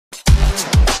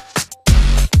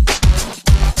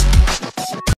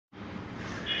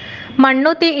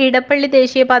മണ്ണുത്തി ഇടപ്പള്ളി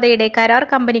ദേശീയപാതയുടെ കരാർ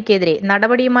കമ്പനിക്കെതിരെ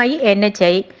നടപടിയുമായി എൻ.എച.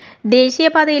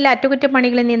 ദേശീയപാതയിലെ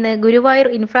അറ്റകുറ്റപ്പണികളിൽ നിന്ന് ഗുരുവായൂർ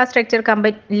ഇൻഫ്രാസ്ട്രക്ചർ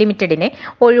കമ്പനി ലിമിറ്റഡിനെ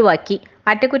ഒഴിവാക്കി.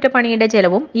 അറ്റകുറ്റപ്പണിയുടെ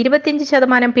ചെലവും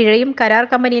 25% പിഴയും കരാർ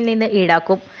കമ്പനിയിൽ നിന്ന്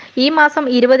ഈടാക്കും. ഈ മാസം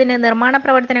 20-ന് നിർമ്മാണ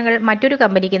പ്രവർത്തനങ്ങൾ മറ്റൊരു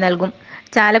കമ്പനിക്ക് നൽകും.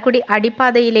 ചാലക്കുടി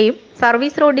അടിപ്പാതയിലെയും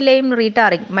സർവീസ് റോഡിലെയും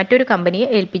റീടാറിംഗ് മറ്റൊരു കമ്പനിയെ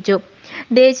ഏൽപ്പിച്ചു.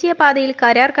 ദേശീയപാതയിൽ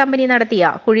കരാർ കമ്പനി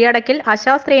നടത്തിയ കുഴിയടക്കൽ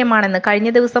അശാസ്ത്രീയമാണെന്ന് കഴിഞ്ഞ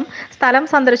ദിവസം സ്ഥലം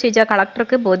സന്ദർശിച്ച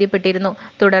കളക്ടർക്ക് ബോധ്യപ്പെട്ടിരുന്നു.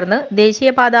 തുടർന്ന്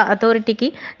ദേശീയപാത അതോറിറ്റിക്ക്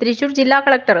തൃശൂർ ജില്ലാ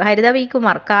കളക്ടർ ഹരിത വി.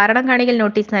 കുമാർ കാരണം കാണിക്കൽ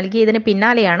നോട്ടീസ് നൽകിയതിന്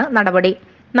പിന്നാലെയാണ് നടപടി.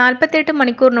 48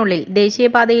 മണിക്കൂറിനുള്ളിൽ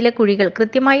ദേശീയപാതയിലെ കുഴികൾ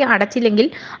കൃത്യമായി അടച്ചില്ലെങ്കിൽ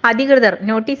അധികൃതർ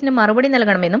നോട്ടീസിന് മറുപടി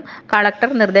നൽകണമെന്നും കളക്ടർ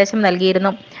നിർദ്ദേശം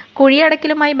നൽകിയിരുന്നു.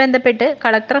 കുഴിയടക്കലുമായി ബന്ധപ്പെട്ട്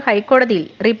കളക്ടർ ഹൈക്കോടതിയിൽ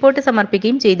റിപ്പോർട്ട്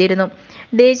സമർപ്പിക്കുകയും ചെയ്തിരുന്നു.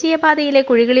 ദേശീയപാതയിലെ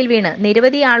കുഴികളിൽ വീണ്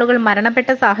നിരവധി ആളുകൾ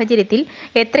മരണപ്പെട്ട സാഹചര്യത്തിൽ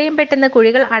എത്രയും പെട്ടെന്ന്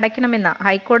കുഴികൾ അടയ്ക്കണമെന്ന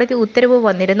ഹൈക്കോടതി ഉത്തരവ്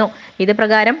വന്നിരുന്നു. ഇത്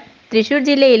പ്രകാരം തൃശൂർ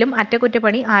ജില്ലയിലും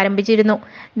അറ്റകുറ്റപ്പണി ആരംഭിച്ചിരുന്നു.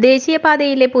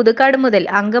 ദേശീയപാതയിലെ പുതുക്കാട് മുതൽ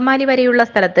അങ്കമാലി വരെയുള്ള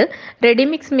സ്ഥലത്ത്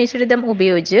റെഡിമിക്സ് മിശ്രിതം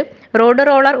ഉപയോഗിച്ച് റോഡ്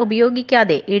റോളർ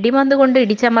ഉപയോഗിക്കാതെ ഇടിമന്ത് കൊണ്ട്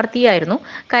ഇടിച്ചമർത്തിയായിരുന്നു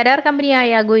കരാർ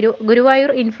കമ്പനിയായ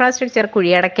ഗുരുവായൂർ ഇൻഫ്രാസ്ട്രക്ചർ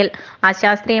കുഴിയടക്കൽ.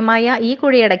 അശാസ്ത്രീയമായ ഈ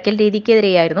കുഴിയടക്കൽ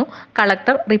രീതിക്കെതിരെയായിരുന്നു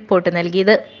കളക്ടർ റിപ്പോർട്ട്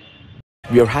നൽകിയത്.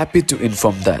 We are happy to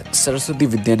inform that Saraswati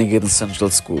Vidyaniketan Central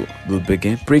School will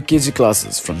begin pre-KG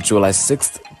classes from July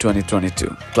 6th,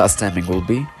 2022. Class timing will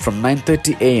be from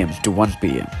 9:30 a.m. to 1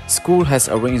 p.m. School has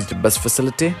arranged bus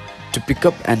facility to pick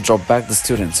up and drop back the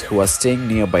students who are staying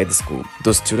nearby the school.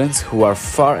 Those students who are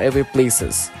far away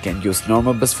places can use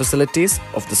normal bus facilities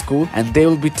of the school and they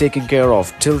will be taken care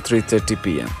of till 3:30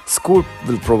 p.m. School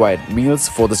will provide meals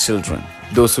for the children.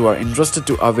 Those who are interested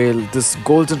to avail this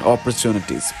golden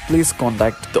opportunities, please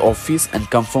contact the office and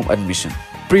confirm admission.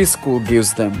 Preschool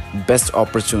gives them best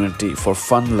opportunity for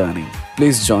fun learning.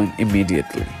 Please join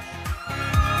immediately.